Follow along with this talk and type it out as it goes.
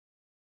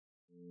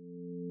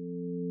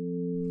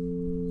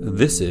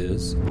This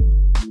is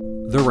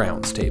The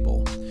Rounds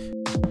Table.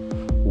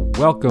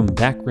 Welcome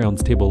back,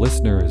 Rounds Table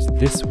listeners.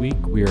 This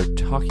week we are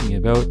talking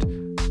about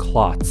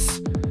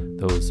clots,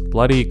 those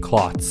bloody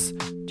clots.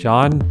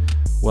 John,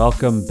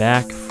 welcome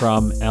back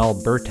from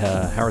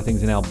Alberta. How are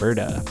things in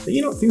Alberta?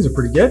 Things are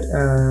pretty good.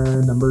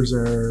 Numbers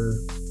are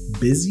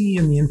busy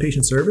in the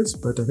inpatient service,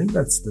 but I think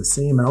that's the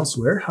same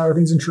elsewhere. How are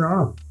things in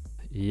Toronto?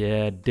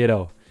 Yeah,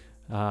 ditto.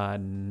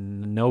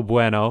 No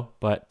bueno,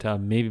 but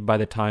maybe by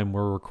the time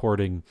we're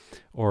recording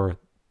or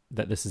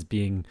that this is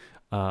being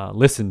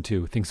listened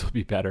to, things will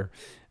be better.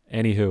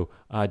 Anywho,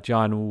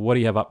 John, what do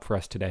you have up for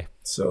us today?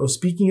 So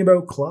speaking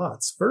about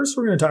clots, first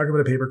we're going to talk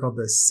about a paper called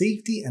The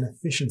Safety and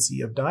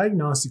Efficiency of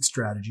Diagnostic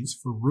Strategies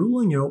for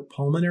Ruling Out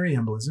Pulmonary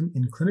Embolism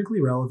in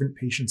Clinically Relevant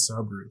Patient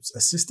Subgroups,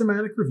 a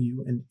Systematic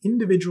Review and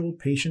Individual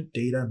Patient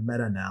Data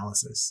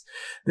Meta-Analysis.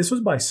 This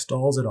was by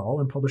Stalls et al.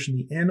 And published in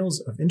the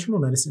Annals of Internal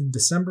Medicine,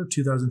 December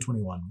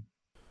 2021.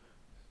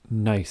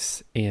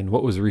 Nice. And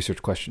what was the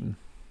research question?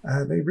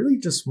 They really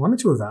just wanted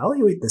to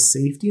evaluate the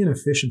safety and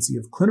efficiency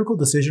of clinical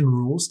decision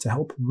rules to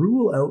help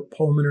rule out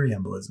pulmonary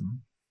embolism.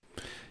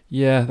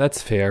 Yeah, that's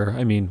fair.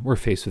 I mean, we're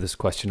faced with this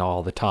question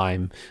all the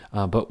time,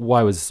 but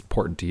why was this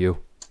important to you?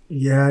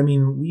 Yeah,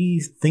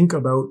 we think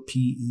about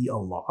PE a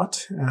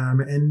lot. I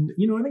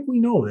think we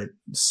know that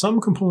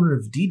some component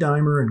of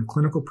D-dimer and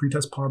clinical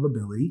pretest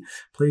probability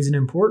plays an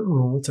important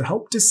role to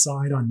help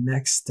decide on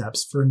next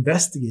steps for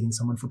investigating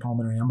someone for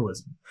pulmonary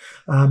embolism.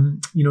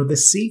 The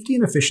safety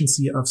and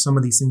efficiency of some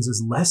of these things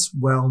is less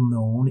well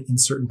known in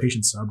certain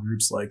patient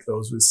subgroups, like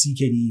those with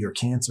CKD or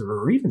cancer,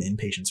 or even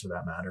inpatients for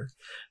that matter.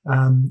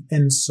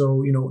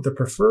 The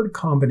preferred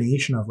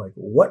combination of like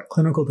what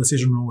clinical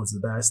decision rule is the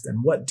best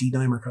and what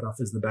D-dimer cutoff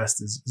is the best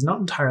is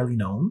not entirely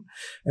known.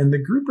 And the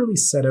group really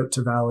set out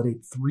to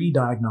validate three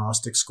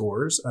diagnostic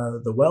scores,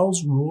 the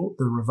Wells rule,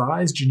 the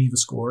revised Geneva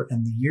score,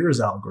 and the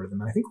Years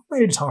algorithm. And I think we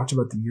might have talked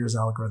about the Years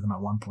algorithm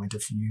at one point a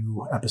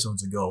few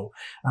episodes ago.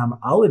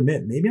 I'll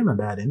admit, maybe I'm a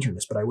bad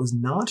internist, but I was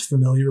not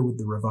familiar with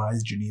the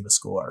revised Geneva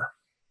score.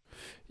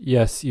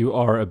 Yes, you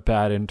are a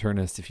bad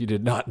internist if you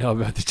did not know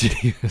about the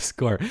Geneva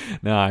score.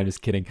 No, I'm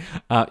just kidding.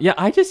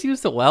 I just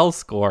used the Wells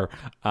score.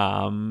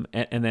 And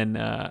then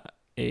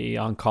a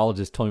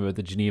oncologist told me about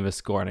the Geneva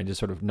score, and I just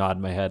sort of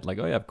nodded my head like,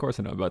 oh yeah, of course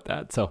I know about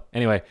that. So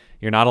anyway,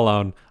 you're not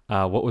alone.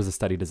 What was the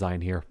study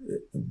design here?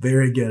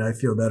 Very good. I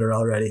feel better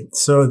already.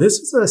 So this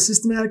was a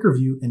systematic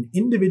review and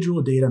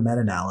individual data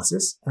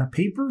meta-analysis.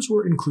 Papers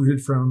were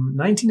included from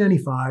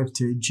 1995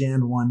 to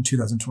Jan 1,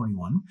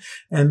 2021,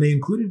 and they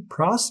included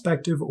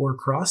prospective or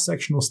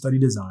cross-sectional study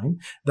design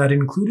that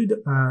included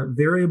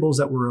variables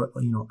that were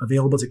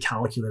available to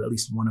calculate at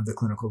least one of the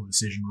clinical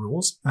decision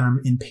rules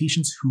in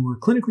patients who were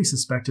clinically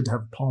suspected to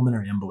have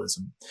pulmonary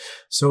embolism.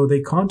 So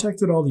they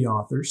contacted all the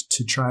authors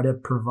to try to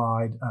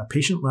provide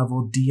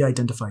patient-level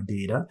de-identified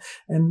data.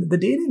 And the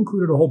data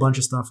included a whole bunch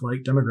of stuff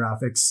like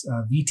demographics,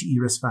 VTE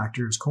risk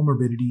factors,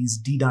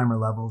 comorbidities, D-dimer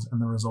levels,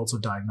 and the results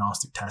of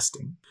diagnostic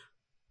testing.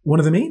 One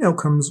of the main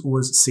outcomes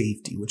was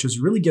safety, which is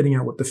really getting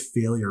at what the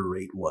failure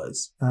rate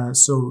was.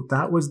 So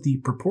that was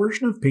the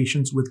proportion of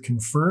patients with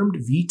confirmed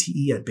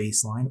VTE at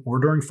baseline or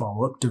during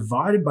follow-up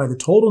divided by the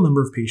total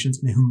number of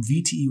patients in whom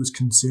VTE was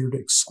considered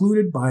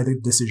excluded by the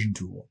decision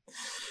tool.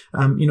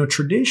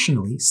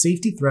 Traditionally,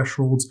 safety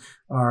thresholds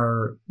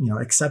are,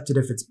 accepted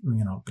if it's,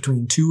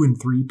 between 2 and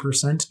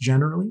 3%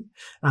 generally.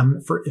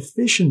 For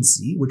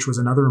efficiency, which was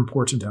another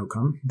important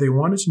outcome, they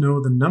wanted to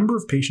know the number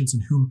of patients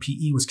in whom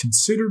PE was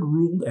considered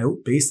ruled out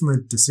based on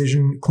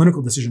the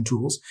clinical decision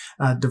tools,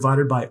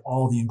 divided by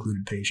all the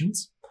included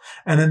patients.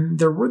 And then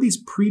there were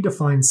these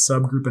predefined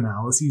subgroup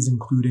analyses,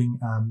 including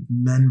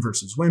men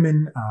versus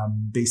women,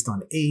 based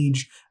on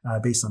age,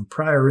 based on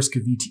prior risk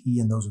of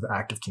VTE, and those with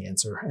active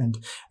cancer. And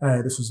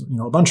this was,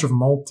 a bunch of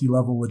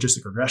multi-level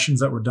logistic regressions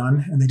that were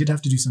done, and they did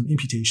have to do some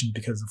imputations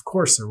because, of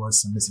course, there was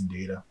some missing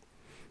data.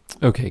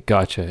 Okay,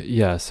 gotcha.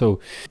 Yeah, so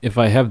if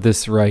I have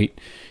this right,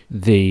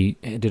 they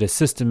did a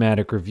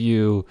systematic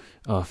review,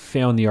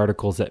 found the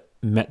articles that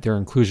met their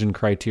inclusion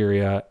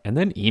criteria, and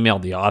then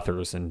emailed the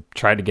authors and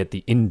tried to get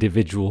the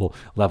individual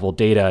level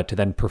data to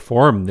then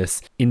perform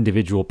this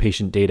individual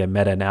patient data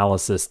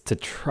meta-analysis to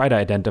try to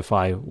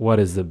identify what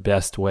is the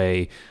best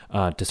way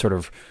to sort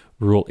of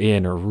rule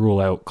in or rule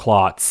out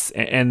clots.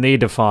 And they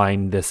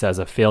define this as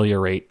a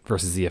failure rate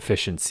versus the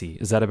efficiency.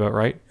 Is that about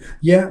right?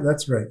 Yeah,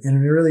 that's right.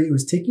 And it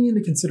was taking into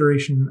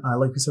consideration,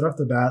 like we said off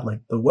the bat, like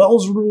the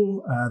Wells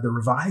rule, the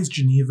revised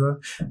Geneva,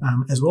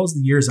 as well as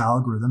the Years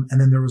algorithm. And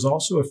then there was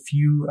also a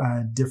few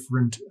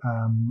different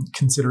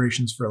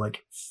considerations for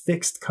like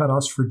fixed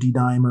cutoffs for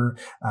D-dimer,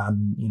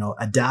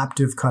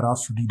 adaptive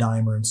cutoffs for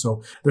D-dimer. And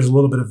so there's a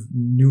little bit of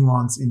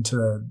nuance into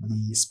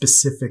the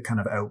specific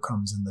kind of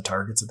outcomes and the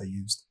targets that they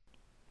used.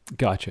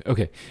 Gotcha.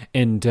 Okay.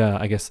 And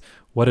I guess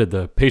what did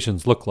the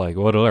patients look like?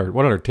 What did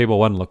our table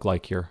one look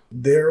like here?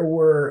 There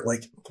were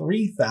like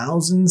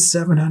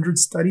 3,700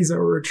 studies that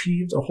were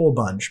achieved, a whole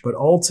bunch, but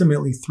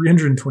ultimately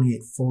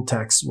 328 full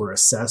texts were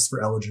assessed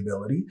for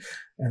eligibility.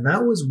 And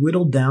that was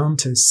whittled down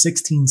to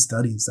 16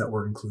 studies that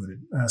were included.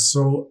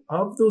 So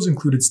of those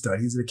included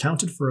studies, it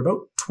accounted for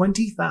about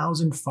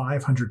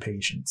 20,500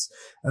 patients.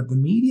 The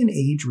median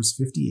age was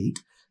 58.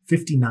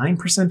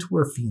 59%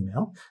 were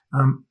female.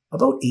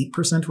 About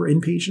 8% were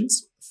inpatients.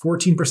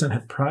 14%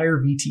 had prior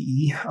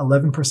VTE.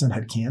 11%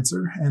 had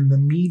cancer. And the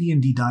median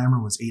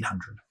D-dimer was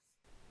 800.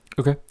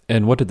 Okay.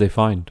 And what did they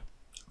find?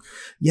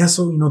 Yeah,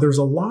 so, there's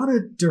a lot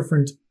of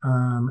different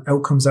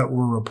outcomes that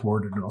were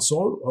reported.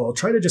 So I'll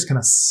try to just kind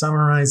of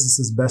summarize this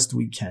as best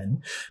we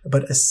can.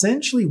 But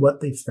essentially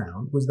what they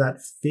found was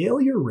that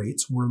failure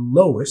rates were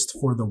lowest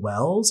for the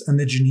Wells and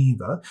the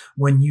Geneva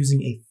when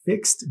using a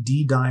fixed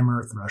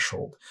D-dimer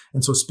threshold.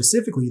 And so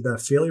specifically, the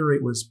failure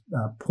rate was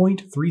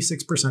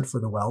 0.36% for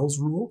the Wells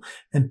rule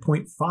and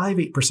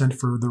 0.58%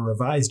 for the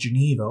revised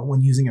Geneva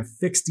when using a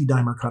fixed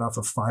D-dimer cutoff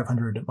of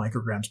 500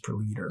 micrograms per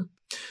liter.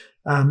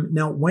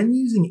 Now, when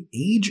using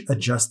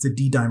age-adjusted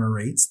D-dimer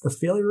rates, the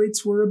failure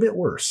rates were a bit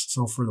worse.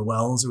 So for the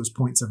Wells, it was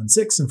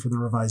 0.76, and for the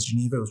revised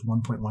Geneva, it was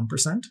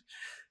 1.1%.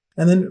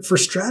 And then for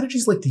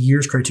strategies like the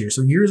years criteria,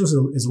 so years is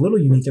a little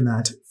unique in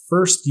that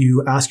first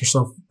you ask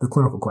yourself the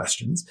clinical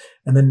questions,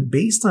 and then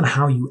based on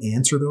how you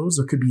answer those,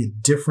 there could be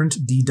a different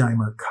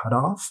D-dimer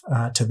cutoff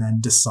to then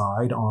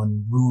decide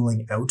on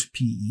ruling out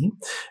PE.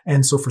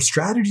 And so for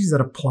strategies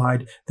that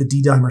applied the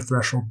D-dimer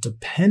threshold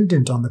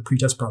dependent on the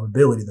pretest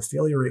probability, the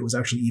failure rate was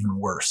actually even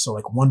worse, so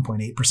like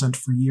 1.8%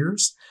 for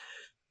years.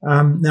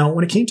 Now,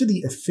 when it came to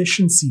the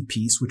efficiency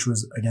piece, which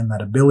was, again,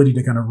 that ability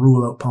to kind of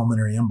rule out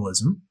pulmonary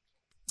embolism,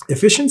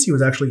 efficiency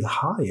was actually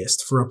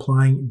highest for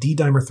applying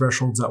D-dimer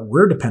thresholds that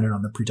were dependent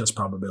on the pretest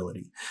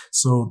probability.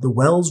 So the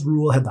Wells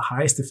rule had the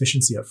highest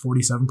efficiency at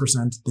 47%,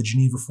 the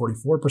Geneva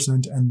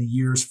 44%, and the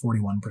years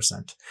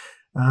 41%.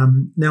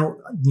 Now,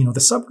 the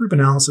subgroup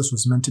analysis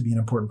was meant to be an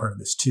important part of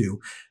this too,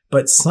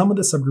 but some of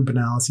the subgroup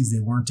analyses they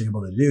weren't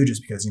able to do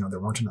just because, there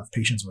weren't enough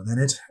patients within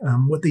it.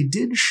 What they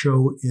did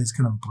show is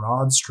kind of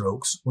broad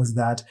strokes was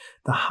that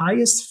the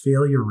highest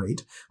failure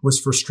rate was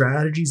for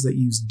strategies that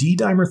use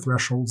D-dimer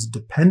thresholds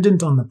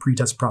dependent on the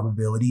pretest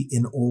probability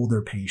in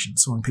older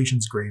patients, so in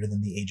patients greater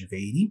than the age of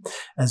 80,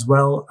 as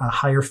well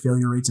higher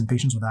failure rates in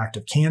patients with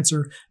active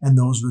cancer and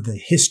those with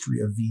a history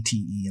of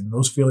VTE, and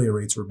those failure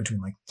rates were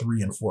between like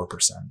 3 and 4%.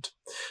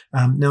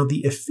 Now,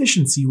 the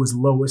efficiency was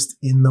lowest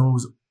in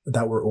those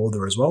that were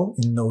older as well,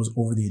 in those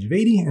over the age of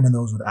 80 and in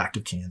those with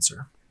active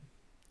cancer.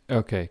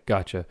 Okay,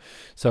 gotcha.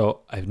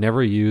 So I've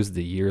never used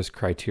the years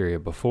criteria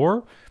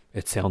before.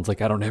 It sounds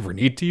like I don't ever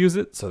need to use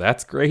it, so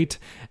that's great.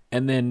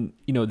 And then,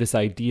 this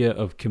idea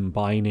of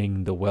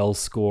combining the Wells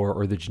score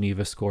or the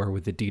Geneva score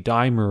with the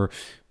D-dimer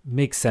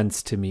makes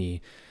sense to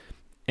me.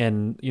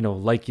 And,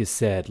 like you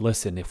said,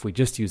 listen, if we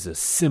just use a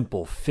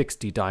simple fixed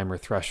D-dimer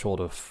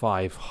threshold of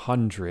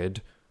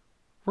 500,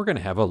 we're going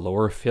to have a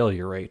lower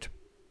failure rate.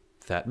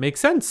 That makes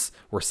sense.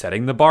 We're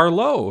setting the bar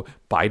low.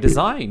 By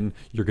design,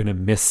 you're going to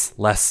miss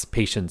less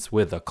patients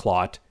with a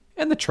clot,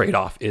 and the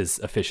trade-off is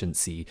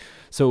efficiency.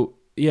 So,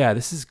 yeah,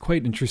 this is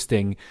quite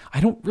interesting. I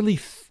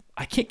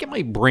can't get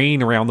my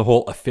brain around the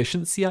whole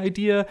efficiency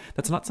idea.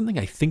 That's not something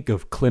I think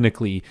of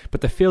clinically,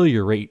 but the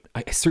failure rate,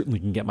 I certainly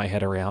can get my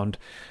head around.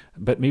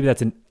 But maybe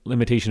that's a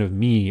limitation of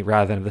me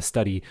rather than of the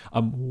study.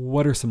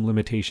 What are some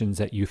limitations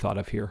that you thought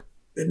of here?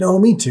 No,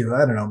 me too.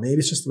 I don't know. Maybe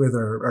it's just the way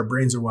our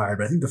brains are wired,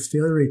 but I think the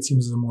failure rate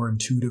seems as a more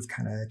intuitive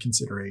kind of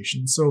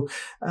consideration. So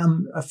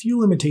a few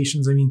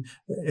limitations. I mean,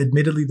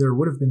 admittedly, there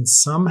would have been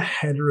some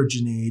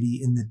heterogeneity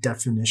in the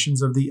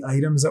definitions of the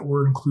items that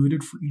were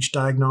included for each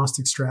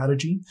diagnostic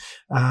strategy.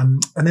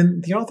 And then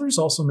the authors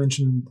also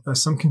mentioned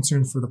some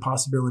concern for the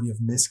possibility of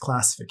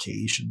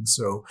misclassification.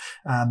 So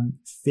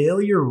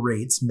failure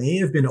rates may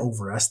have been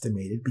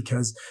overestimated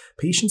because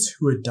patients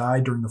who had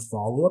died during the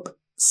follow-up,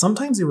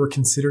 sometimes they were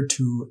considered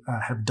to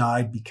have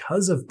died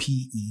because of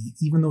PE,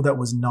 even though that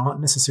was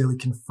not necessarily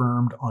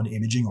confirmed on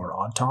imaging or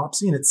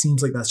autopsy. And it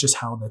seems like that's just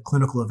how the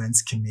clinical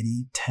events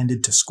committee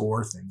tended to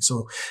score things.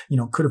 So,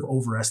 could have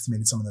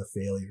overestimated some of the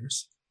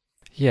failures.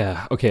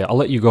 Yeah. Okay. I'll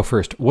let you go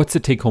first. What's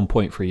the take-home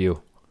point for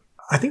you?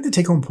 I think the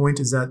take-home point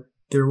is that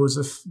there was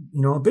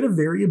a bit of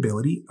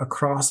variability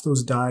across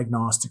those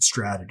diagnostic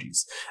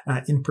strategies.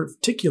 In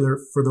particular,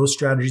 for those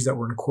strategies that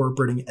were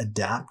incorporating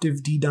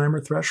adaptive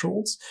D-dimer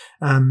thresholds,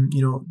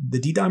 the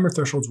D-dimer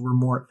thresholds were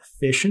more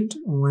efficient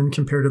when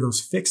compared to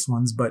those fixed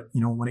ones. But,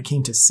 when it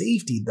came to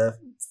safety, the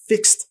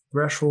fixed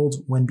thresholds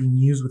when being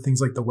used with things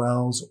like the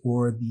Wells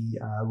or the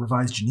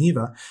revised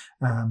Geneva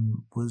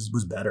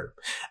was better.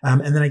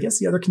 And then I guess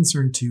the other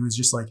concern too is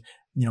just like,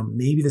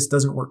 maybe this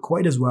doesn't work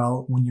quite as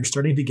well when you're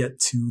starting to get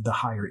to the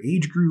higher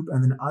age group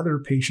and then other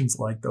patients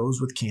like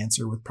those with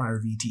cancer with prior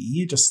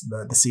VTE, just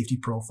the safety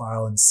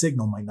profile and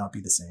signal might not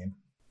be the same.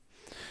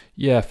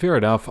 Yeah, fair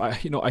enough. I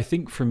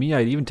think for me,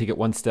 I'd even take it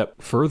one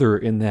step further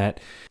in that,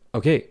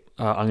 okay,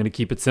 I'm going to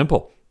keep it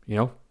simple.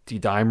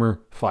 D-dimer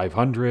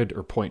 500 or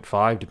zero point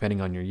 0.5, depending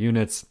on your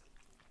units,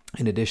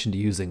 in addition to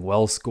using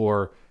well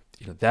score.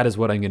 That is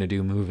what I'm going to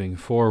do moving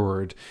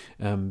forward,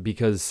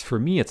 because for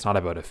me, it's not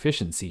about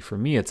efficiency. For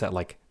me, it's at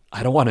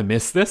I don't want to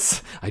miss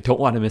this. I don't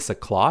want to miss a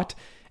clot.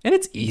 And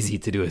it's easy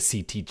to do a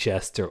CT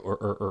chest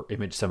or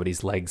image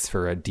somebody's legs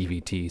for a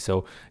DVT.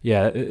 So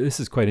yeah, this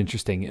is quite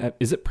interesting.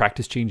 Is it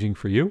practice changing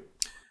for you?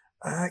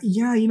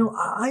 Yeah,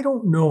 I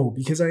don't know,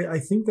 because I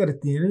think that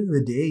at the end of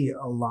the day,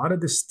 a lot of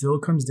this still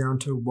comes down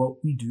to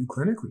what we do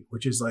clinically,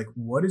 which is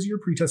what is your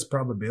pretest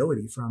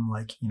probability from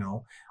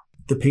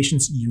the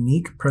patient's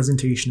unique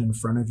presentation in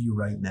front of you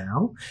right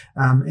now.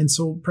 And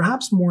so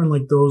perhaps more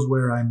in those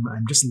where I'm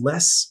just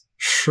less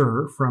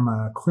sure from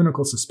a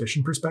clinical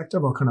suspicion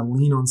perspective, I'll kind of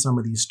lean on some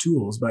of these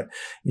tools. But,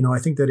 I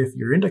think that if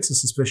your index of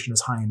suspicion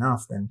is high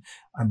enough, then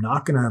I'm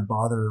not going to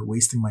bother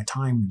wasting my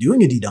time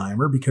doing a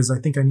D-dimer, because I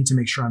think I need to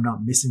make sure I'm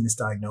not missing this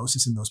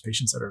diagnosis in those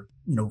patients that are,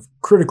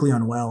 critically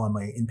unwell on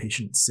my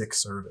inpatient sick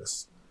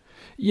service.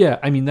 Yeah,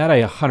 I mean, that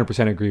I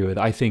 100% agree with.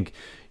 I think,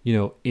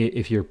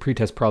 if your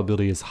pretest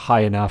probability is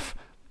high enough,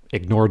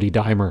 ignore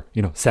D-dimer,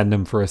 send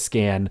them for a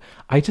scan.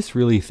 I just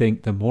really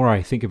think the more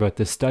I think about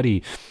this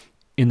study,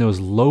 in those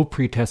low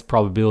pretest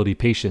probability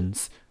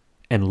patients,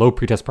 and low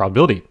pretest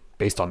probability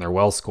based on their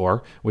well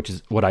score, which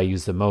is what I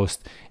use the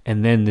most,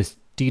 and then this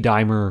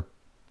D-dimer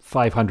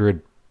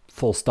 500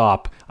 full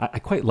stop, I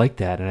quite like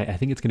that, and I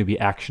think it's going to be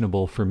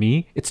actionable for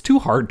me. It's too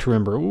hard to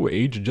remember,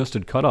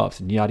 age-adjusted cutoffs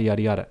and yada,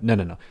 yada, yada.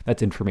 No.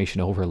 That's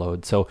information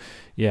overload. So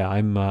yeah, I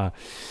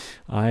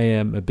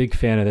am a big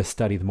fan of this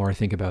study the more I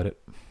think about it.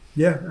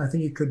 Yeah, I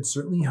think it could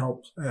certainly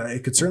help.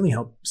 It could certainly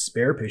help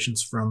spare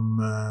patients from,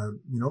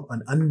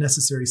 an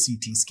unnecessary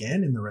CT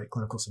scan in the right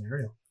clinical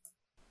scenario.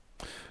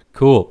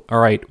 Cool. All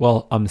right.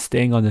 Well, I'm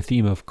staying on the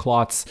theme of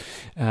clots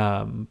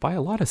by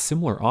a lot of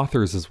similar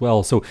authors as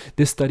well. So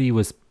this study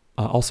was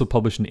also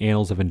published in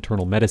Annals of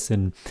Internal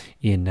Medicine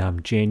in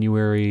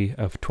January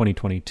of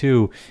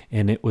 2022,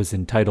 and it was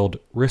entitled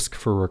Risk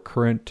for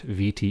Recurrent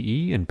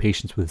VTE in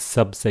Patients with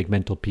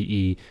Subsegmental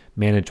PE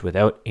Managed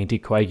Without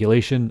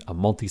Anticoagulation, a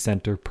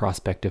Multicenter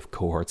Prospective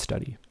Cohort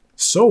Study.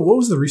 So what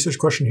was the research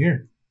question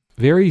here?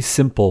 Very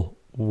simple.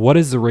 What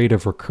is the rate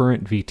of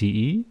recurrent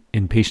VTE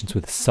in patients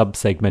with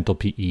subsegmental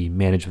PE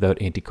managed without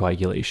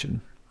anticoagulation?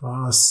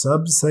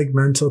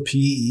 Subsegmental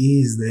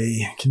PEs,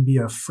 they can be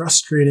a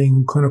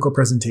frustrating clinical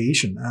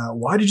presentation.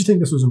 Why did you think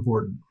this was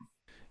important?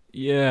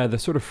 Yeah, the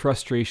sort of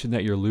frustration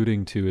that you're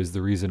alluding to is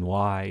the reason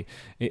why.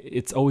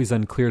 It's always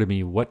unclear to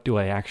me, what do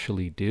I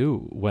actually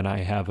do when I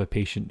have a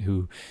patient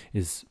who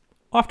is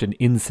often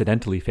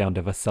incidentally found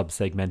to have a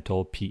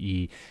subsegmental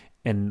PE?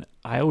 And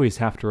I always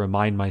have to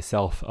remind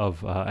myself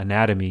of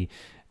anatomy.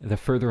 The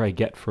further I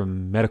get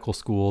from medical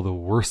school, the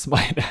worse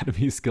my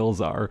anatomy skills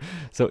are.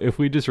 So if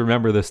we just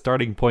remember, the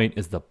starting point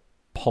is the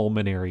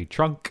pulmonary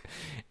trunk,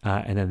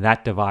 and then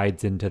that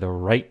divides into the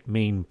right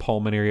main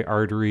pulmonary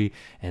artery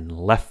and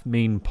left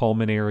main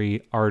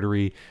pulmonary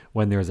artery.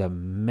 When there's a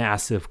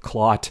massive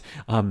clot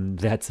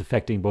that's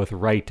affecting both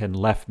right and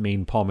left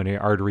main pulmonary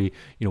artery,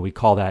 we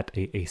call that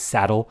a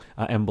saddle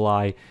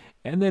emboli.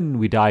 And then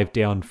we dive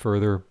down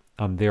further.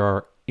 There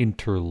are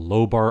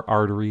interlobar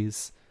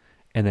arteries.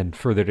 And then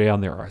further down,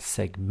 there are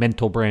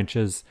segmental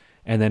branches.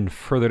 And then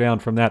further down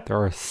from that, there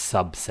are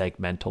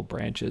subsegmental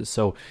branches.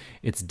 So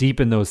it's deep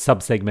in those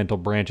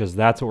subsegmental branches.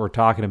 That's what we're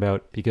talking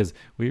about, because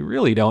we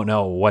really don't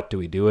know what do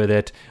we do with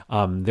it.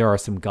 There are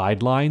some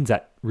guidelines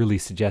that really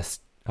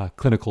suggest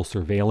clinical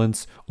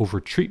surveillance over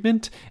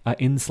treatment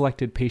in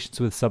selected patients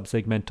with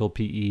subsegmental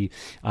PE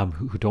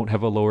who don't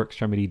have a lower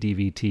extremity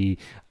DVT,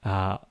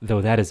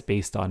 though that is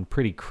based on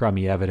pretty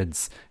crummy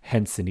evidence,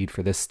 hence the need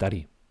for this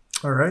study.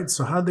 All right.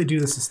 So how'd they do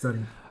this study?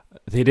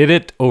 They did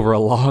it over a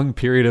long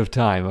period of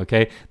time,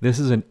 okay? This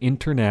is an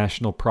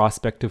international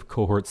prospective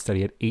cohort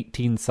study at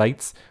 18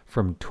 sites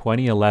from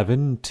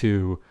 2011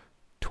 to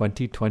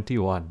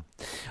 2021.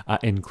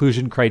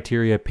 Inclusion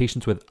criteria: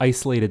 patients with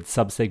isolated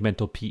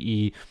subsegmental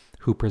PE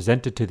who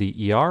presented to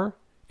the ER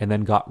and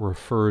then got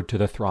referred to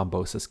the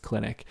thrombosis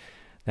clinic.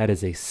 That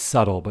is a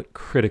subtle but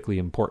critically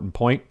important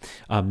point.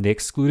 They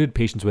excluded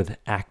patients with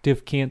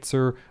active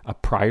cancer, a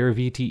prior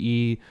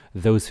VTE,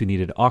 those who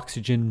needed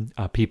oxygen,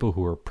 people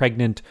who were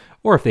pregnant,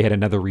 or if they had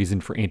another reason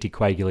for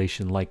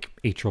anticoagulation like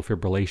atrial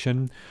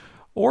fibrillation,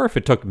 or if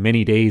it took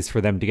many days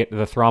for them to get to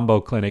the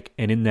thrombo clinic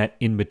and in that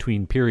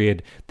in-between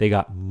period, they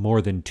got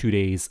more than 2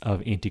 days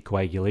of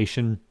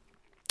anticoagulation,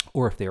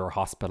 or if they were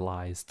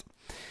hospitalized.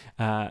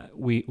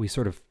 We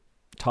sort of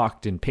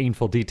talked in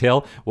painful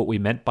detail what we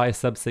meant by a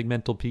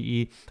subsegmental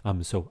PE,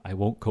 so I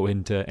won't go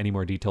into any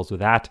more details with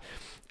that.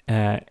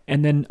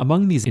 And then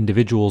among these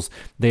individuals,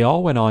 they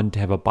all went on to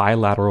have a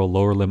bilateral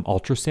lower limb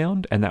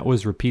ultrasound, and that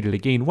was repeated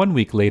again 1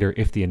 week later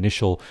if the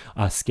initial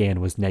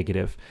scan was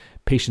negative.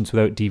 Patients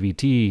without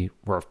DVT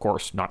were, of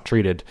course, not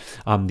treated.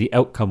 The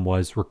outcome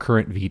was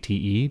recurrent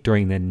VTE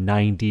during the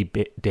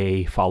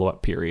 90-day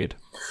follow-up period.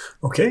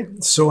 Okay.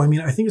 So,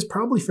 I think it's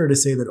probably fair to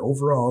say that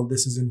overall,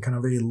 this is in kind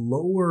of a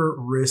lower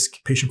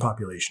risk patient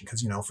population.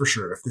 Because, for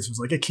sure, if this was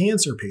like a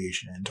cancer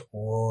patient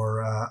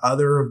or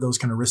other of those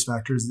kind of risk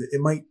factors,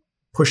 it might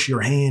push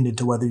your hand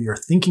into whether you're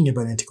thinking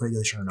about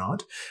anticoagulation or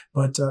not.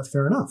 But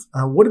fair enough.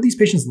 What did these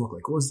patients look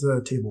like? What was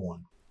the table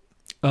one?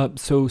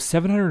 So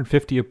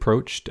 750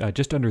 approached,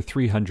 just under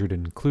 300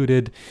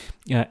 included,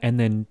 and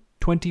then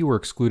 20 were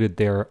excluded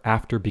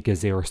thereafter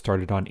because they were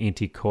started on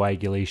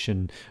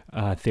anticoagulation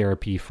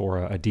therapy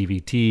for a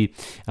DVT,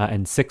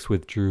 and 6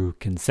 withdrew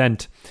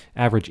consent.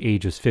 Average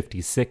age was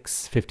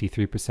 56,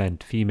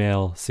 53%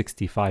 female,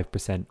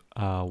 65%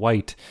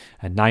 white,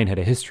 and 9 had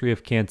a history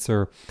of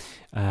cancer.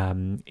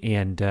 And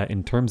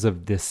in terms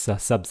of this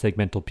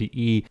subsegmental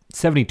PE,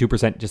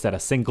 72% just had a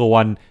single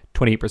one,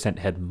 28%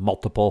 had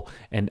multiple,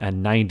 and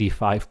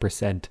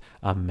 95%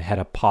 had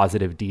a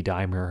positive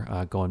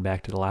D-dimer going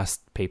back to the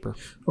last paper.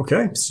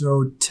 Okay,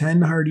 so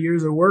 10 hard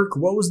years of work.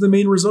 What was the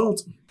main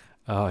result?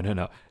 Oh,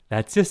 no.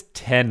 That's just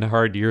 10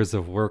 hard years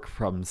of work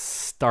from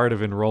start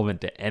of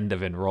enrollment to end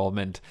of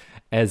enrollment.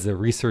 As a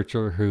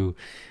researcher who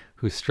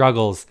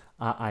struggles,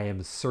 I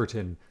am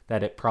certain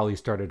that it probably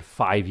started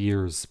 5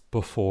 years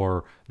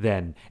before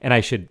then. And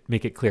I should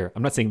make it clear,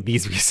 I'm not saying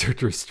these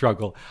researchers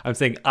struggle. I'm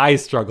saying I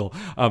struggle.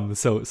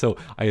 So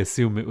I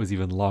assume it was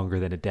even longer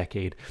than a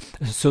decade.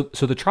 So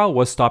the trial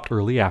was stopped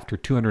early after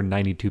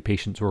 292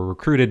 patients were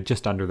recruited,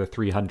 just under the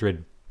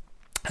 300,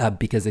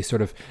 because they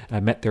sort of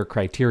met their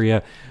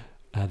criteria.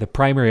 The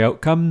primary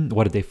outcome,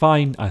 what did they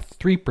find?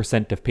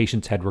 3% of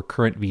patients had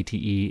recurrent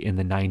VTE in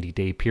the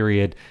 90-day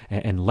period,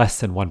 and less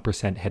than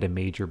 1% had a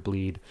major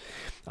bleed.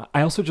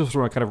 I also just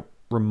want to kind of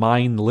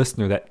remind the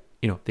listener that,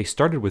 they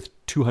started with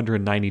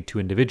 292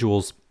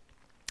 individuals,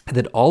 and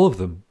that all of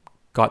them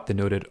got the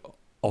noted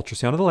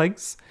ultrasound of the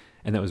legs,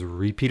 and that was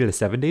repeated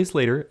 7 days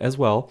later as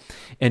well.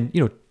 And,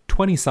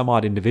 20 some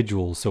odd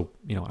individuals, so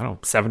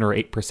 7 or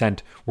 8%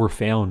 were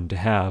found to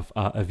have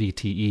a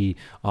VTE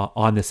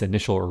on this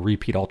initial or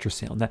repeat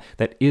ultrasound.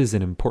 That is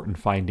an important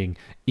finding,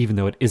 even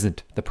though it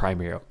isn't the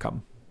primary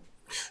outcome.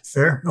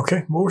 Fair.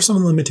 Okay. What were some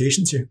of the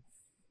limitations here?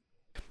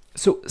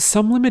 So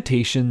some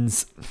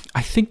limitations,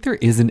 I think there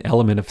is an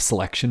element of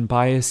selection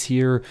bias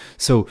here.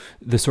 So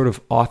the sort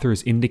of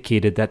authors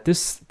indicated that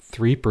this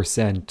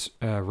 3%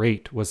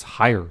 rate was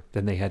higher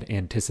than they had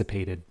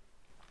anticipated.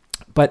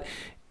 But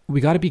we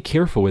got to be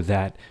careful with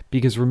that,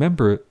 because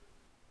remember,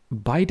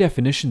 by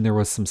definition, there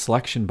was some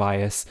selection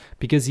bias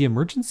because the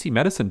emergency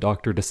medicine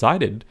doctor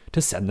decided to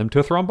send them to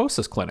a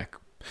thrombosis clinic.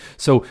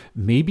 So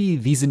maybe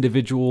these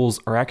individuals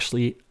are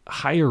actually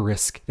higher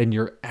risk than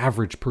your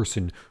average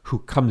person who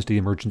comes to the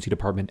emergency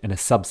department and a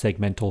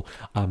subsegmental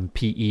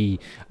PE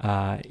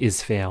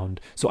is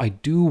found. So I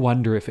do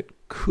wonder if it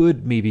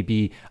could maybe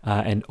be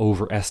an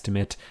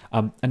overestimate.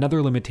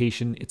 Another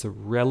limitation, it's a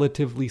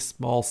relatively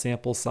small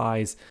sample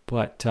size,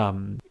 but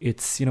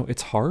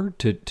it's hard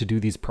to do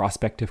these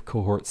prospective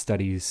cohort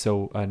studies.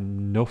 So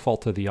no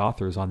fault of the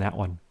authors on that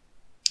one.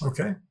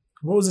 Okay.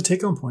 What was the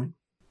take-home point?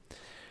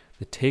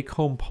 The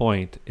take-home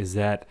point is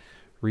that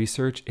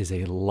research is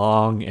a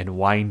long and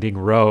winding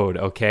road,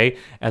 okay?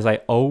 As I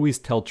always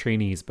tell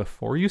trainees,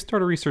 before you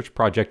start a research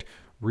project,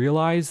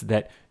 realize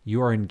that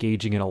you are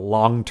engaging in a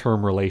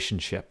long-term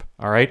relationship,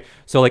 all right?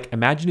 So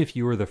imagine if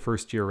you were the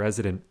first-year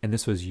resident and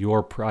this was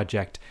your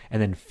project,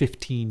 and then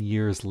 15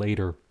 years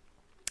later,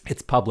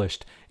 it's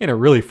published in a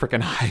really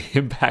freaking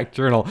high-impact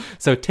journal.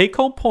 So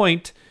take-home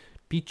point,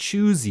 be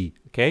choosy,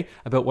 okay,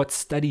 about what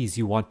studies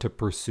you want to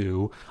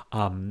pursue.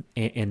 And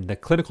the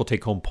clinical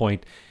take-home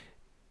point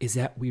is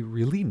that we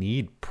really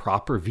need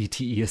proper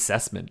VTE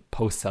assessment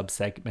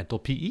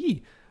post-subsegmental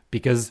PE,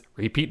 because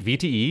repeat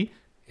VTE,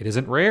 it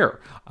isn't rare.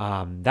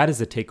 That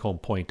is a take-home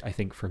point, I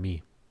think, for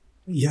me.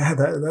 Yeah,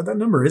 that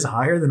number is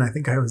higher than I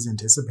think I was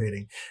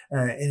anticipating.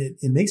 And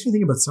it makes me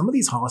think about some of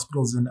these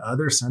hospitals and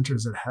other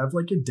centers that have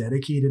a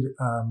dedicated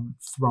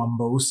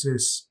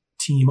thrombosis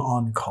team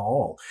on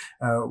call,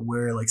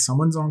 where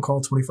someone's on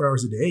call 24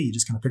 hours a day. You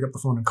just kind of pick up the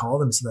phone and call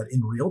them so that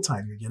in real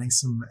time you're getting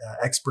some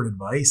expert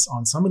advice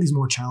on some of these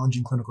more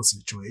challenging clinical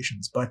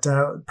situations. But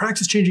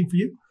practice changing for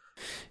you?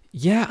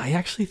 Yeah, I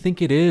actually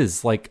think it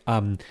is.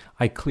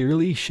 I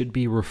clearly should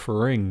be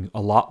referring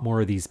a lot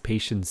more of these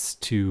patients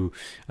to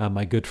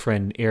my good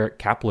friend Eric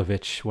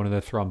Kaplovich, one of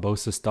the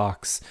thrombosis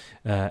docs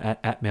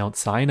at Mount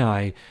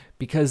Sinai,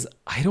 because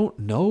I don't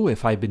know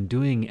if I've been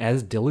doing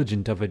as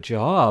diligent of a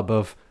job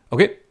of,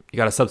 okay, you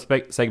got a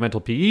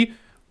subsegmental PE,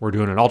 we're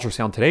doing an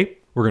ultrasound today,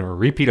 we're going to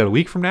repeat it a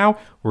week from now,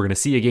 we're going to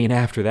see again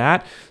after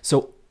that.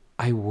 So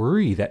I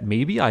worry that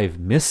maybe I've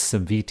missed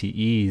some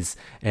VTEs,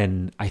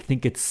 and I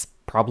think it's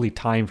probably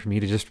time for me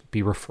to just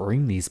be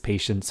referring these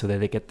patients so that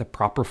they get the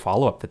proper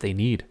follow-up that they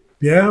need.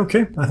 Yeah,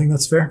 okay. I think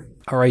that's fair.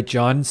 All right,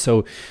 John.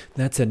 So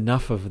that's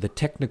enough of the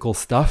technical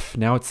stuff.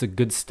 Now it's the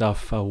good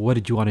stuff. What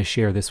did you want to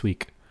share this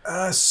week?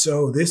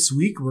 So this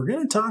week we're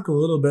going to talk a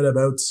little bit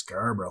about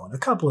Scarborough and a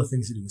couple of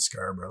things to do with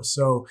Scarborough.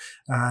 So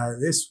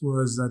this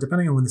was,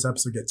 depending on when this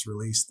episode gets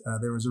released,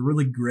 there was a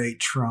really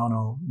great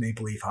Toronto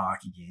Maple Leaf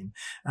hockey game.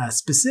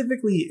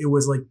 Specifically, it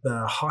was like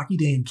the Hockey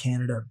Day in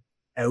Canada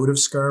out of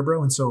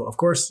Scarborough. And so, of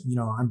course,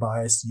 I'm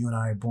biased. You and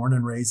I are born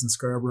and raised in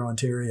Scarborough,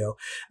 Ontario.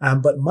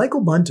 But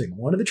Michael Bunting,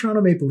 one of the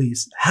Toronto Maple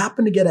Leafs,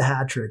 happened to get a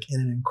hat trick in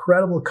an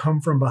incredible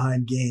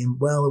come-from-behind game.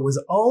 Well, it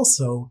was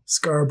also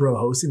Scarborough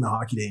hosting the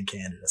Hockey Day in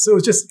Canada. So it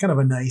was just kind of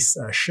a nice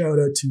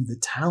shout-out to the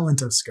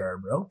talent of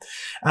Scarborough.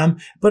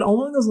 But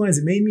along those lines,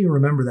 it made me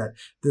remember that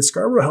the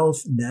Scarborough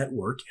Health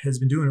Network has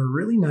been doing a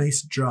really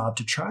nice job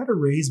to try to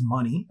raise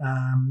money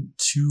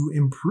to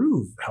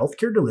improve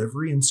healthcare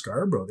delivery in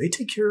Scarborough. They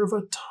take care of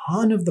a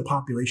ton of the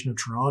population of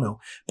Toronto,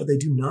 but they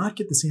do not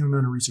get the same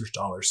amount of research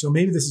dollars. So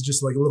maybe this is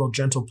just like a little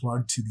gentle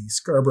plug to the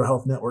Scarborough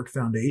Health Network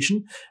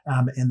Foundation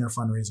and their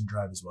fundraising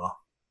drive as well.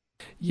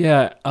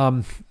 Yeah.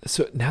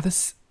 So now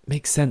this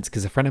makes sense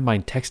because a friend of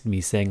mine texted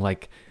me saying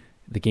like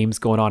the game's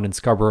going on in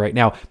Scarborough right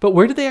now, but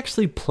where do they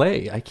actually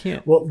play? I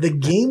can't. Well, the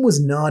game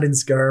was not in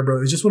Scarborough.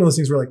 It was just one of those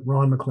things where like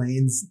Ron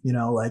McLean's,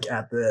 like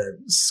at the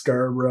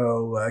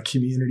Scarborough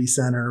Community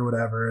Center or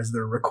whatever, as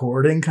they're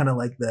recording kind of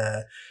like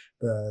the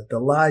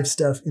live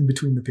stuff in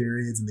between the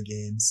periods in the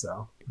games.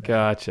 So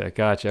Gotcha.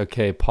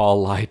 Okay,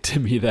 Paul lied to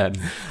me then.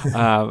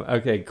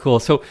 Okay, cool.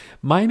 So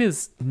mine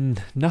is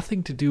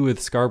nothing to do with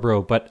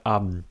Scarborough, but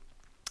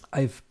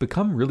I've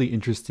become really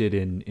interested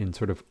in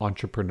sort of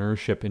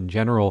entrepreneurship in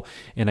general,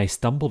 and I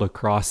stumbled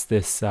across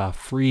this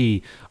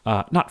free,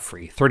 not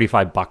free,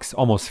 $35,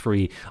 almost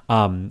free,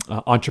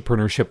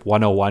 Entrepreneurship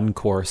 101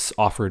 course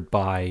offered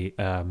by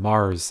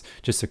Mars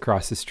just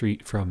across the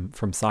street from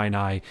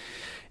Sinai.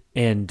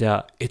 And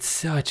it's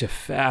such a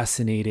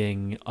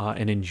fascinating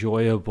and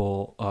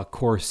enjoyable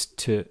course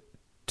to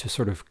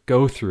sort of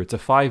go through. It's a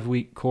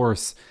 5-week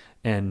course,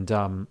 and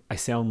I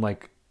sound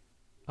like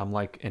I'm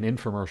like an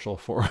infomercial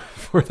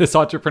for this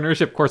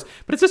entrepreneurship course,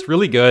 but it's just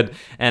really good.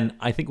 And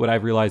I think what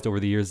I've realized over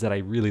the years is that I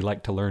really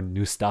like to learn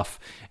new stuff,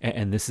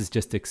 and this has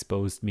just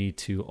exposed me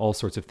to all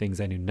sorts of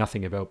things I knew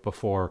nothing about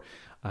before.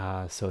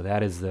 So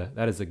that is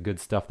the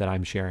good stuff that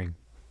I'm sharing.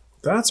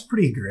 That's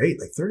pretty great.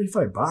 Like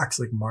 $35,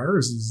 like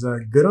Mars is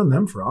good on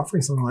them for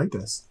offering something like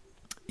this.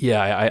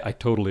 Yeah, I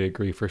totally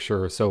agree for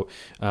sure. So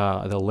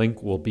the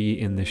link will be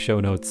in the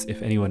show notes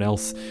if anyone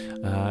else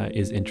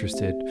is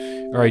interested.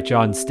 All right,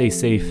 John, stay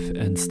safe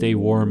and stay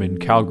warm in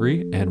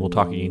Calgary, and we'll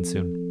talk again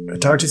soon.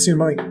 Talk to you soon,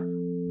 Mike.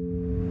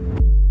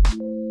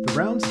 The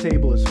Rounds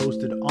Table is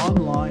hosted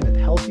online at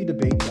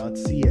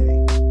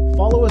healthydebate.ca.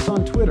 Follow us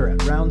on Twitter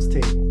at Rounds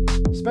Table.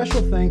 Special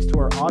thanks to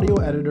our audio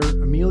editor,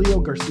 Emilio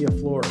Garcia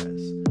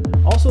Flores.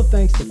 Also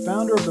thanks to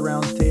founder of the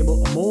Rounds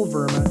Table, Amol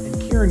Verma, and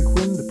Kieran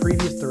Quinn, the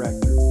previous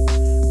director.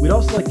 We'd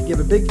also like to give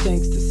a big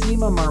thanks to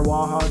Seema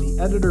Marwaha, the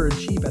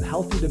editor-in-chief at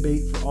Healthy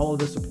Debate, for all of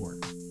the support.